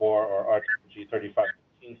Pacific 4 or RTG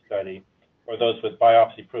 3515 study for those with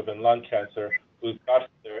biopsy-proven lung cancer who've got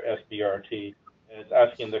their SBRT. And it's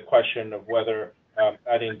asking the question of whether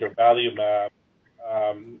adding durvalumab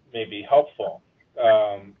may be helpful.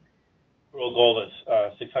 Real goal is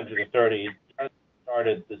 630. It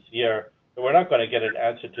started this year, but we're not going to get an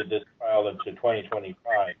answer to this trial until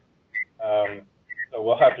 2025. So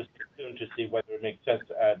we'll have to stay tuned to see whether it makes sense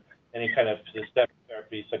to add any kind of systemic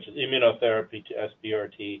therapy, such as immunotherapy, to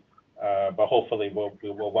SBRT, but hopefully we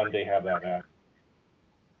will one day have that answer.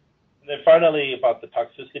 And then finally, about the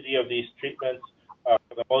toxicity of these treatments,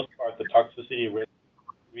 for the most part, the toxicity is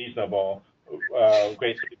reasonable,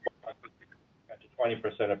 grade 3 toxicity to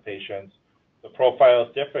 20% of patients. The profile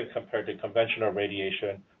is different compared to conventional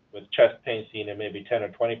radiation, with chest pain seen in maybe 10 or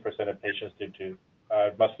 20% of patients due to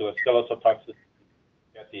musculoskeletal toxicity.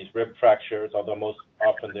 Get these rib fractures, although most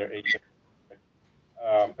often they're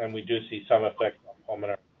asymptomatic. And we do see some effects on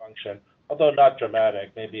pulmonary function, although not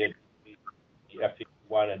dramatic, maybe a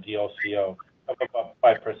FEV1 and DLCO of about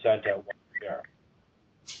 5% at 1 year.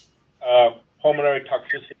 Pulmonary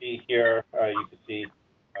toxicity here, you can see,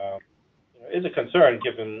 is a concern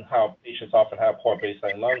given how patients often have poor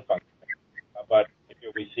baseline lung function. But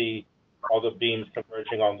here we see all the beams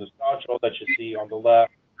converging on this nodule that you see on the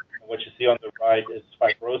left. And what you see on the right is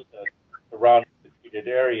fibrosis around the treated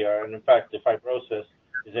area. And in fact, the fibrosis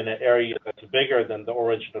is in an area that's bigger than the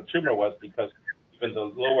original tumor was, because even the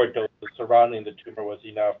lower doses surrounding the tumor was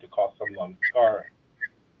enough to cause some lung scarring.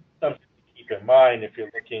 Something to keep in mind if you're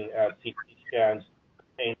looking at CT scans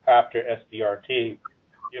after SBRT,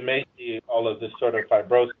 you may see all of this sort of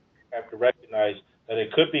fibrosis. You have to recognize that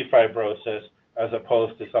it could be fibrosis as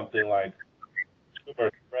opposed to something like tumor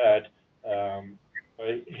spread.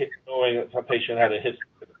 Knowing if a patient had a history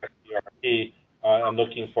of SBRT and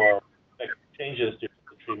looking for changes due to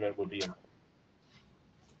the treatment would be important.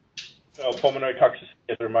 So pulmonary toxicity,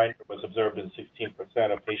 as a reminder, was observed in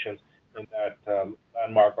 16% of patients in that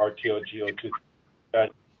landmark RTOG02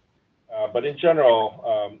 study. But in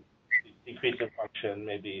general, decrease in function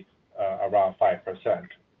may be around 5%.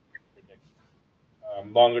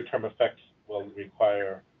 Longer-term effects will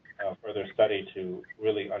require further study to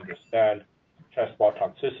really understand chest wall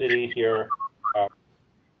toxicity here.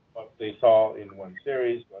 What they saw in one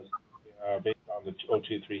series was based on the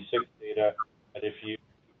 0236 data, that if you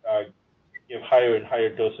give higher and higher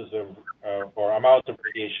doses of or amounts of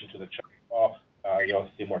radiation to the chest wall, you'll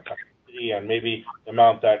see more toxicity, and maybe the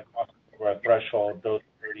amount that crosses over a threshold dose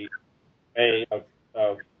 30A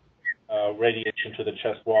of radiation to the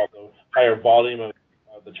chest wall, the higher volume of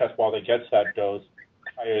the chest wall that gets that dose,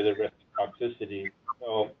 higher the risk of toxicity.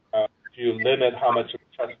 So if you limit how much of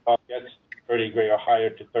the chest wall gets 30 gray or higher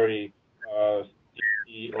to 30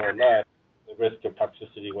 cc or less, the risk of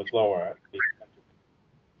toxicity was lower at least.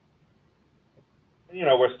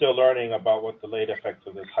 And, we're still learning about what the late effects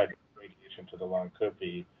of this high radiation to the lung could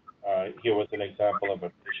be. Here was an example of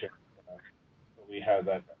a patient we had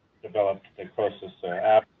that developed necrosis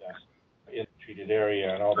abscess in the treated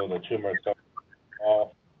area, and although the tumor itself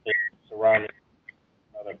all surrounding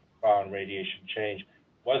another profound radiation change,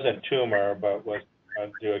 wasn't tumor, but was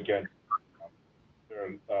due again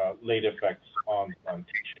late effects on the lung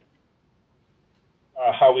tissue.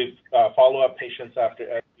 How we follow up patients after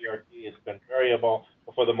SBRT has been variable,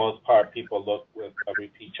 but for the most part, people look with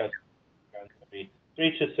repeat chest scans every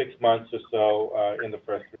 3 to 6 months or so in the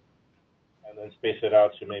first 3 months, and then space it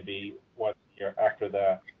out to maybe 1 year after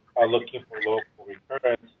that, looking for local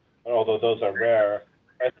recurrence, although those are rare.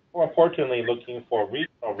 And more importantly, looking for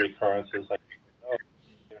regional recurrences, like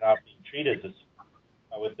they're not being treated this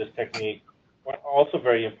with this technique. But also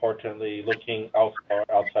very importantly, looking outside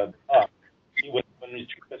the lung. When we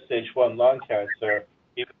treat stage 1 lung cancer,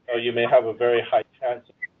 even though you may have a very high chance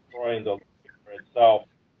of destroying the tumor itself,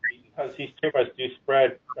 because these tumors do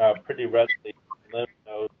spread pretty readily to the lymph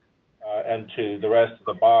nodes and to the rest of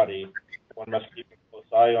the body, one must keep a close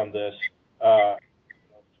eye on this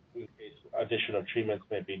in case additional treatments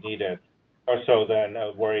may be needed, or so than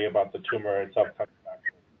worry about the tumor itself coming back.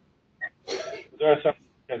 There are some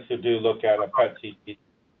patients who do look at a PET CT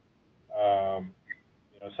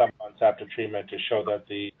some months after treatment to show that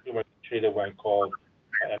the tumor treated when cold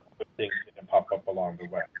and other things didn't pop up along the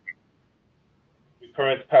way.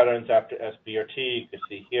 Recurrence patterns after SBRT, you can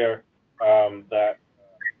see here that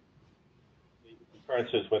the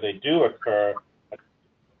recurrences where they do occur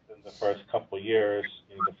in the first couple years,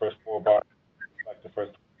 the first 4 months, like the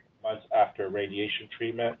first months after radiation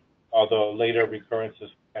treatment, although later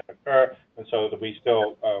recurrences can occur, and so that we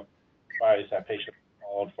still advise that patient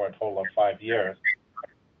followed for a total of 5 years.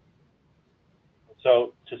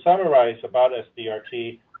 So to summarize about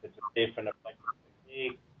SBRT, it's a safe and effective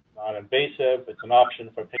technique, non-invasive. It's an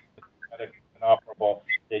option for patients with medically inoperable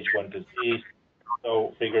stage 1 disease.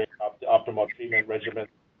 So figuring out the optimal treatment regimen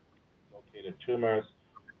for located tumors.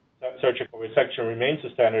 Surgical resection remains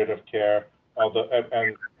the standard of care, although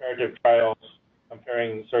and comparative trials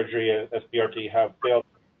comparing surgery and SBRT have failed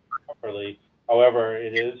properly. However,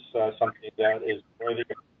 it is something that is worthy of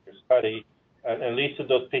your study. And at least in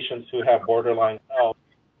those patients who have borderline health,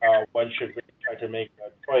 one should really try to make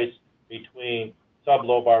a choice between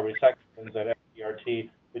sublobar resections and SBRT,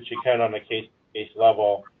 which you can on a case-to-case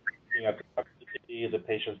level, looking at the toxicity, the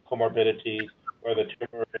patient's comorbidities, where the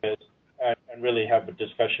tumor is, and really have a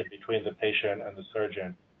discussion between the patient and the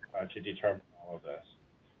surgeon to determine all of this.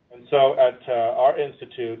 And so at our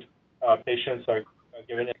institute, patients are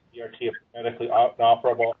given SBRT if medically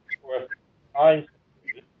inoperable or if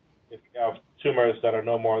if you have tumors that are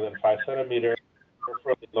no more than 5 centimeters,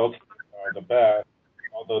 preferably located are the best,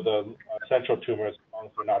 although the central tumors, as long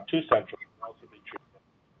as they're not too central, can also be treated.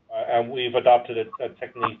 And we've adopted a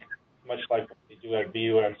technique much like what we do at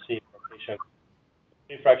VUMC for patients.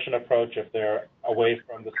 A 3-fraction approach if they're away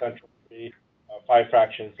from the central tree, 5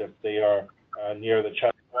 fractions if they are near the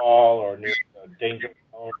chest wall or near the danger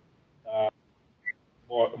zone,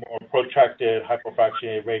 more protracted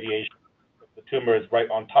hypofractionated radiation. The tumor is right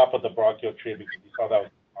on top of the bronchial tree because we saw that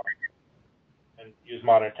was and use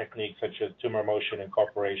modern techniques such as tumor motion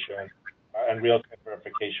incorporation and real-time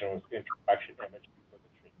verification with interaction imaging for the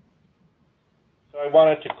treatment. So I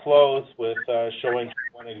wanted to close with showing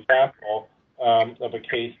one example of a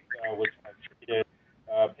case which I treated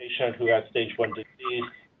a patient who had stage 1 disease,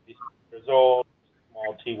 6 years old,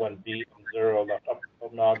 small T1b and 0 left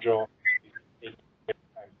upper nodule, 8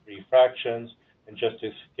 times 3 fractions, and just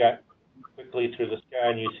to get quickly through the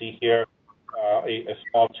scan, you see here a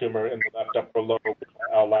small tumor in the left upper lobe, which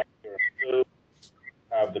I outlined here in blue.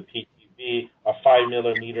 Have the PTV, a 5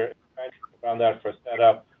 millimeter expansion around that for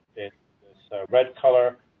setup in this red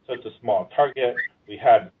color. So it's a small target. We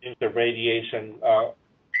had radiation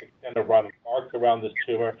extend around an arc around this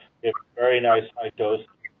tumor. We have very nice high dose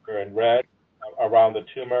here in red around the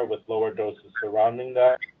tumor with lower doses surrounding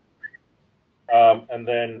that. And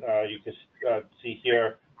then you can see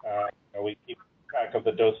here, we keep track of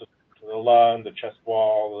the doses to the lung, the chest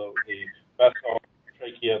wall, the vessel,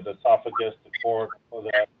 trachea, the esophagus, the cord, all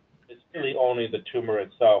that. It's really only the tumor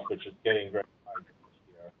itself which is getting very high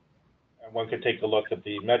here. And one could take a look at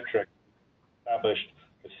the metric, established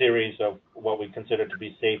a series of what we consider to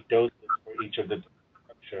be safe doses for each of the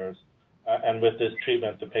structures. And with this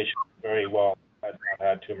treatment, the patient very well had not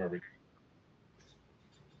had tumor recurrence.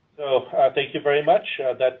 So thank you very much.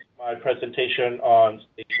 That's my presentation on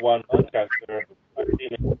stage 1 lung cancer.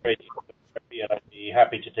 And I'd be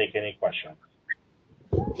happy to take any questions.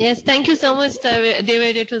 Yes, thank you so much,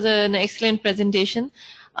 David. It was an excellent presentation.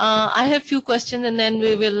 I have a few questions, and then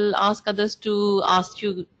we will ask others to ask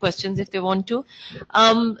you questions if they want to.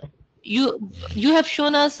 You have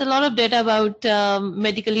shown us a lot of data about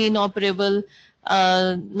medically inoperable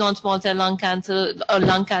non-small cell lung cancer or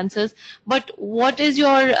lung cancers, but what is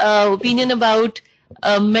your opinion about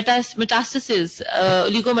metastasis,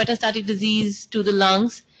 oligometastatic disease to the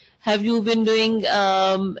lungs? Have you been doing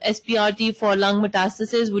SBRT for lung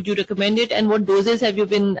metastasis? Would you recommend it? And what doses have you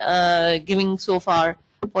been giving so far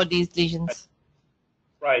for these lesions?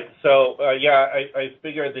 Right. So, yeah, I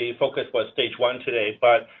figured the focus was stage 1 today,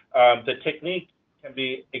 but the technique can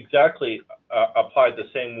be exactly applied the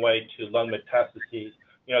same way to lung metastases.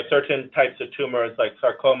 You know, certain types of tumors like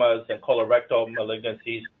sarcomas and colorectal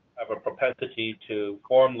malignancies have a propensity to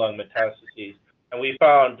form lung metastases. And we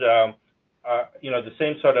found, the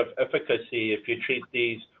same sort of efficacy if you treat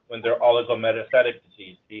these when they're oligometastatic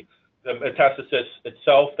disease. The metastasis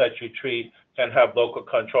itself that you treat can have local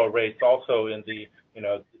control rates also in the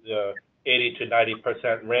 80 to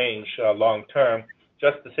 90% range long term,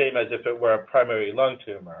 just the same as if it were a primary lung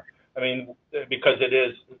tumor. I mean, because it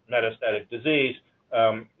is metastatic disease,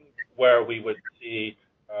 where we would see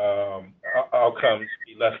outcomes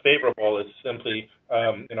be less favorable is simply,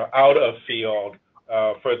 out of field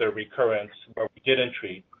further recurrence where we didn't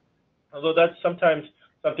treat. Although that's sometimes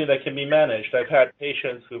something that can be managed. I've had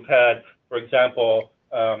patients who've had, for example,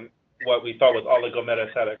 what we thought was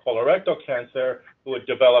oligometastatic colorectal cancer, who would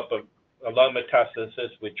develop a lung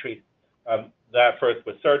metastasis. We treat that first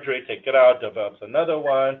with surgery, take it out, develops another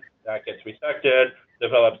one, that gets resected,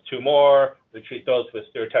 develops two more, we treat those with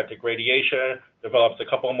stereotactic radiation, develops a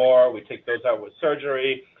couple more, we take those out with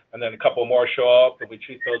surgery, and then a couple more show up, and we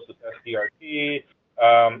treat those with SBRT,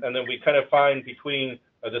 and then we kind of find between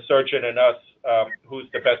the surgeon and us who's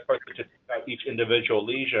the best person to take out each individual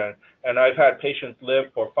lesion. And I've had patients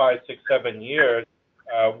live for 5, 6, 7 years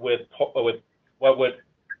with what would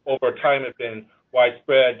over time have been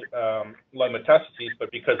widespread lung metastases,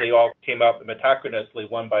 but because they all came out metachronously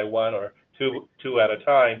one by one or two at a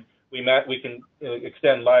time, we can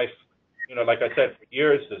extend life, like I said, for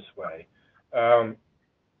years this way.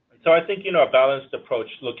 So I think, a balanced approach,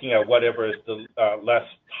 looking at whatever is the less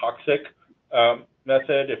toxic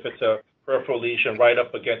method. If it's a peripheral lesion right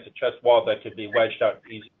up against the chest wall that could be wedged out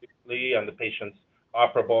easily and the patient's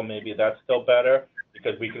operable, maybe that's still better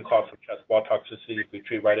because we can cause some chest wall toxicity if we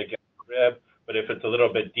treat right against the rib. But if it's a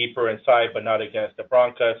little bit deeper inside but not against the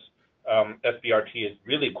bronchus, SBRT is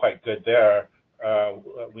really quite good there.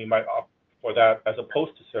 We might opt for that as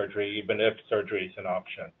opposed to surgery, even if surgery is an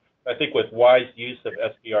option. I think with wise use of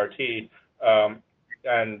SBRT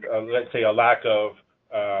and let's say a lack of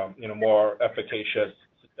more efficacious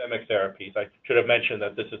systemic therapies. I should have mentioned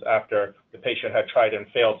that this is after the patient had tried and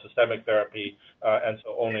failed systemic therapy, and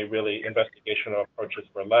so only really investigational approaches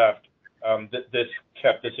were left. This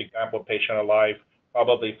kept this example patient alive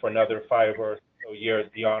probably for another 5 or so years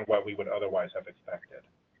beyond what we would otherwise have expected.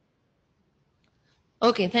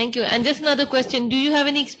 Okay, thank you. And just another question. Do you have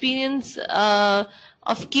any experience of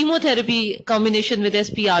chemotherapy combination with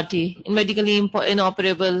SBRT in medically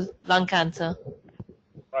inoperable lung cancer?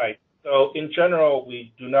 Right. So in general,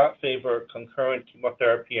 we do not favor concurrent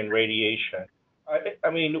chemotherapy and radiation. I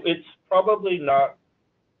mean, it's probably not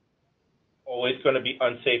always going to be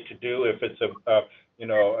unsafe to do if it's a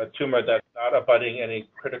tumor that's not abutting any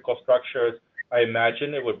critical structures. I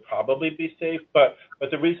imagine it would probably be safe, but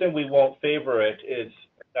the reason we won't favor it is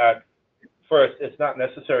that first, it's not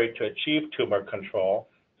necessary to achieve tumor control.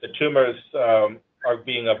 The tumors are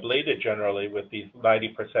being ablated generally with these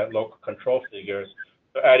 90% local control figures.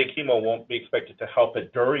 So adding chemo won't be expected to help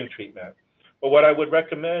it during treatment. But what I would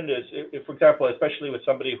recommend is, if, for example, especially with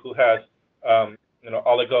somebody who has,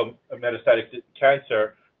 oligometastatic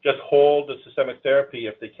cancer, just hold the systemic therapy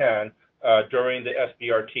if they can during the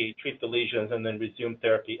SBRT, treat the lesions, and then resume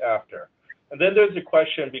therapy after. And then there's a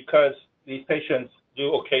question, because these patients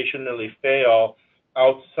do occasionally fail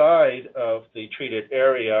outside of the treated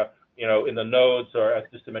area, in the nodes or as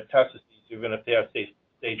distant metastases, even if they have stage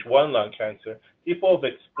 1 lung cancer. People have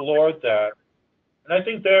explored that. And I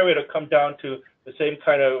think there it'll come down to the same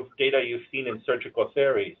kind of data you've seen in surgical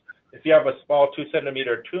theories. If you have a small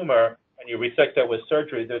 2-centimeter tumor and you resect that with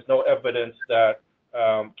surgery, there's no evidence that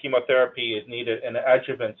chemotherapy is needed in an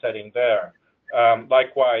adjuvant setting there.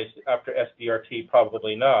 Likewise, after SBRT,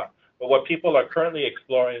 probably not. But what people are currently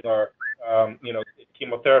exploring are, is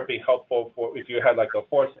chemotherapy helpful for if you had like a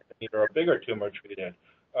 4-centimeter or bigger tumor treated?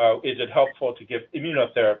 Is it helpful to give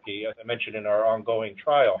immunotherapy, as I mentioned in our ongoing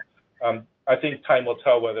trial? I think time will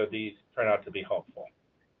tell whether these turn out to be helpful.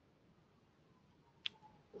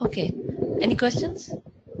 Okay. Any questions?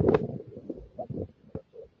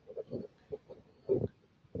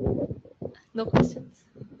 No questions?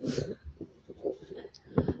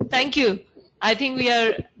 Thank you. I think we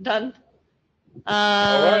are done.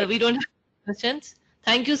 All right. We don't have questions.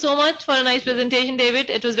 Thank you so much for a nice presentation, David.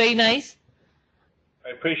 It was very nice. I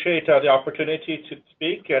appreciate the opportunity to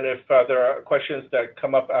speak, and if there are questions that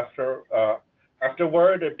come up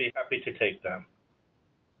afterward, I'd be happy to take them.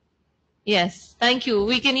 Yes, thank you.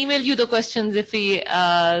 We can email you the questions if we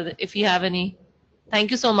have any.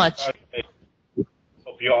 Thank you so much. Okay.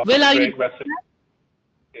 Hope you all Will, have a are great you? rest of the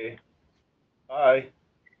day. Bye.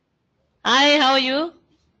 Hi, how are you?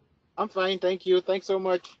 I'm fine, thank you. Thanks so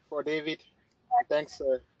much for David. Thanks,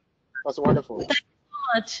 that's wonderful. Thank you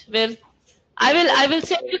so much, Will. I will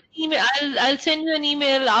send you an email. I'll send you an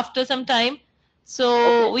email after some time. So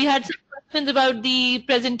Okay. we had some questions about the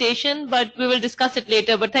presentation, but we will discuss it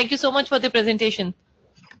later. But thank you so much for the presentation.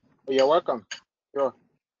 You're welcome. Sure.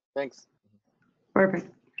 Thanks.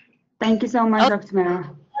 Perfect. Thank you so much, Okay. Dr.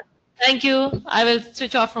 Mera. Thank you. I will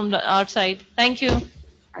switch off from the outside. Thank you.